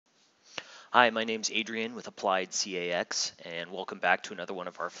Hi, my name's Adrian with Applied CAX, and welcome back to another one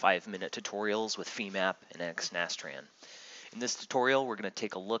of our 5-minute tutorials with FEMAP and XNastran. In this tutorial, we're going to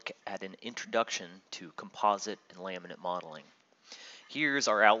take a look at an introduction to composite and laminate modeling. Here's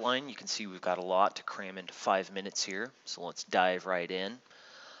our outline. You can see we've got a lot to cram into 5 minutes here, so let's dive right in.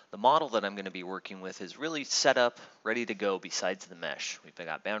 The model that I'm going to be working with is really set up, ready to go besides the mesh. We've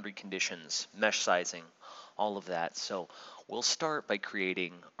got boundary conditions, mesh sizing, all of that. So we'll start by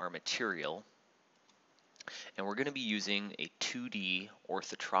creating our material. And we're going to be using a 2D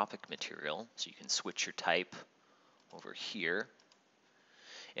orthotropic material, so you can switch your type over here.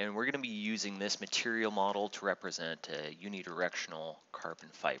 And we're going to be using this material model to represent a unidirectional carbon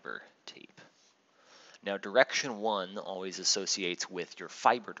fiber tape. Now, direction 1 always associates with your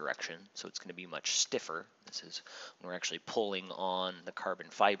fiber direction, so it's going to be much stiffer. This is when we're actually pulling on the carbon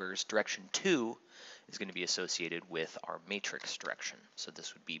fibers. Direction 2 is going to be associated with our matrix direction, so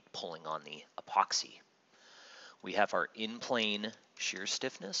this would be pulling on the epoxy. We have our in-plane shear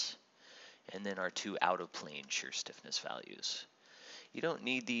stiffness, and then our two out-of-plane shear stiffness values. You don't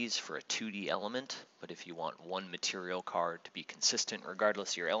need these for a 2D element, but if you want one material card to be consistent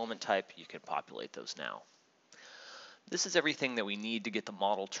regardless of your element type, you can populate those now. This is everything that we need to get the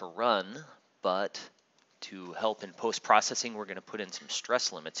model to run, but to help in post-processing, we're going to put in some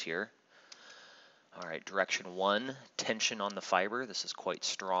stress limits here. All right, direction 1, tension on the fiber. This is quite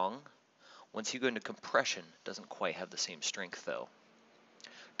strong. Once you go into compression, it doesn't quite have the same strength though.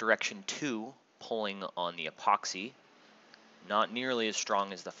 Direction 2, pulling on the epoxy, not nearly as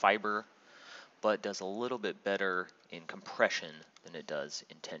strong as the fiber, but does a little bit better in compression than it does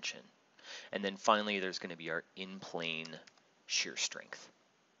in tension. And then finally, there's going to be our in-plane shear strength.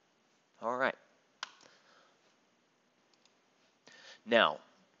 All right. Now,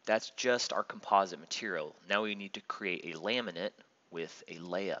 that's just our composite material. Now we need to create a laminate with a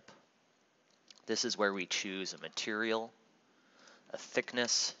layup. This is where we choose a material, a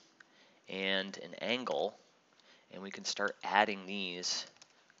thickness, and an angle, and we can start adding these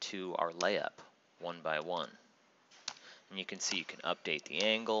to our layup one by one. And you can see you can update the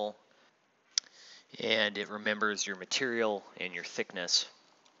angle, and it remembers your material and your thickness.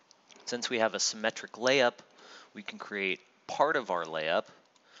 Since we have a symmetric layup, we can create part of our layup,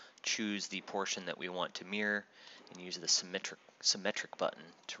 choose the portion that we want to mirror, and use the symmetric button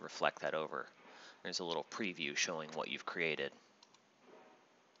to reflect that over. There's a little preview showing what you've created.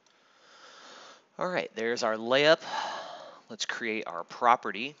 All right, there's our layup. Let's create our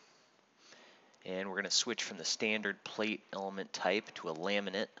property. And we're going to switch from the standard plate element type to a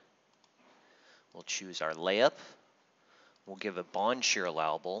laminate. We'll choose our layup. We'll give a bond shear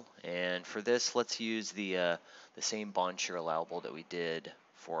allowable. And for this, let's use the same bond shear allowable that we did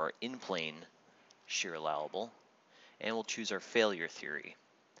for our in-plane shear allowable. And we'll choose our failure theory.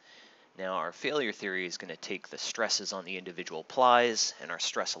 Now our failure theory is going to take the stresses on the individual plies and our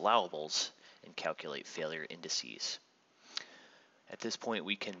stress allowables and calculate failure indices. At this point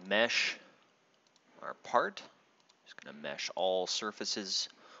we can mesh our part. Just going to mesh all surfaces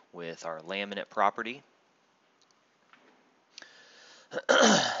with our laminate property.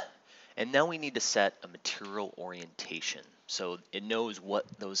 And now we need to set a material orientation so it knows what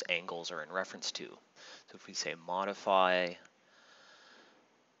those angles are in reference to. So if we say modify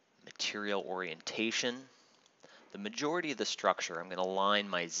material orientation, the majority of the structure, I'm going to align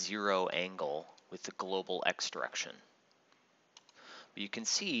my 0 angle with the global X direction. But you can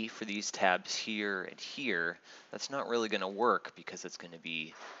see for these tabs here and here, that's not really going to work because it's going to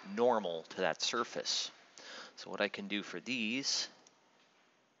be normal to that surface. So what I can do for these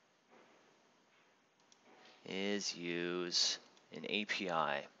is use an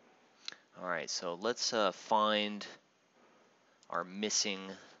API. All right, so let's find our missing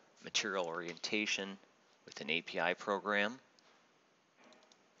material orientation with an API program.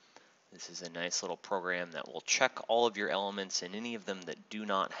 This is a nice little program that will check all of your elements, and any of them that do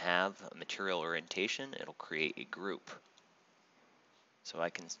not have a material orientation, it'll create a group. So I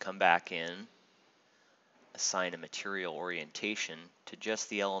can come back in, assign a material orientation to just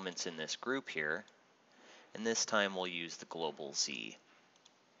the elements in this group here, and this time we'll use the global Z.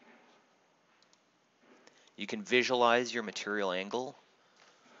 You can visualize your material angle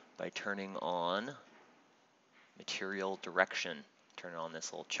by turning on material direction. Turn on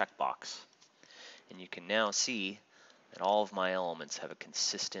this little checkbox. And you can now see that all of my elements have a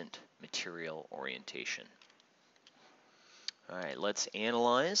consistent material orientation. All right, let's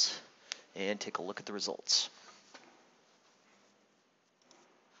analyze and take a look at the results.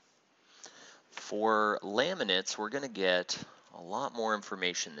 For laminates, we're going to get a lot more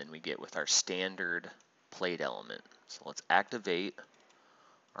information than we get with our standard plate element. So let's activate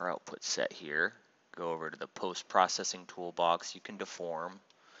our output set here. Go over to the post-processing toolbox. You can deform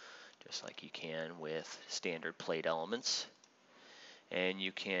just like you can with standard plate elements, and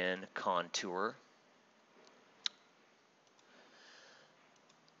you can contour.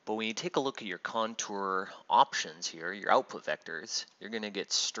 But when you take a look at your contour options here, your output vectors, you're going to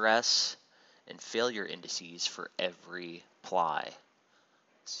get stress and failure indices for every ply.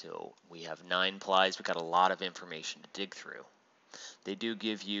 So we have 9 plies. We've got a lot of information to dig through. They do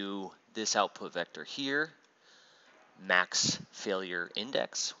give you this output vector here, max failure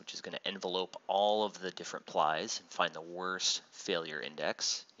index, which is going to envelope all of the different plies and find the worst failure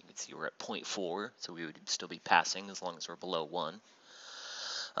index. You can see we're at 0.4, so we would still be passing as long as we're below 1.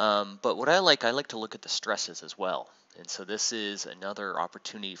 But what I like to look at the stresses as well. And so this is another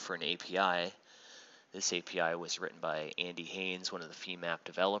opportunity for an API. This API was written by Andy Haynes, one of the FEMAP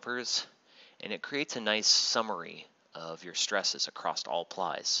developers, and it creates a nice summary of your stresses across all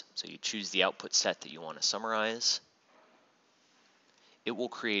plies. So you choose the output set that you want to summarize. It will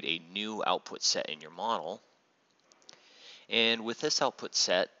create a new output set in your model. And with this output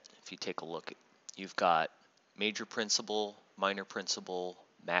set, if you take a look, you've got major principal, minor principal,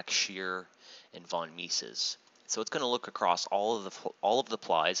 max shear, and von Mises. So it's going to look across all of the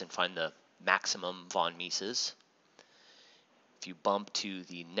plies and find the maximum von Mises. If you bump to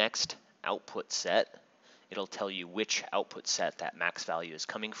the next output set, it'll tell you which output set that max value is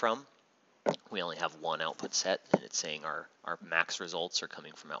coming from. We only have one output set, and it's saying our max results are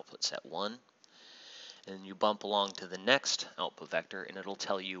coming from output set 1. And you bump along to the next output vector, and it'll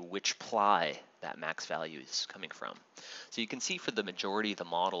tell you which ply that max value is coming from. So you can see for the majority of the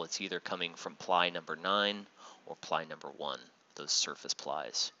model, it's either coming from ply number 9 or ply number 1, those surface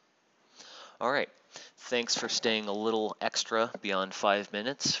plies. All right, thanks for staying a little extra beyond 5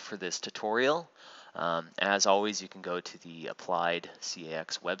 minutes for this tutorial. As always, you can go to the Applied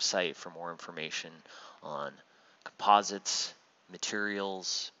CAX website for more information on composites,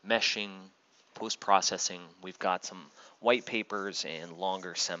 materials, meshing, post-processing. We've got some white papers and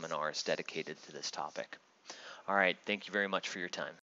longer seminars dedicated to this topic. All right, thank you very much for your time.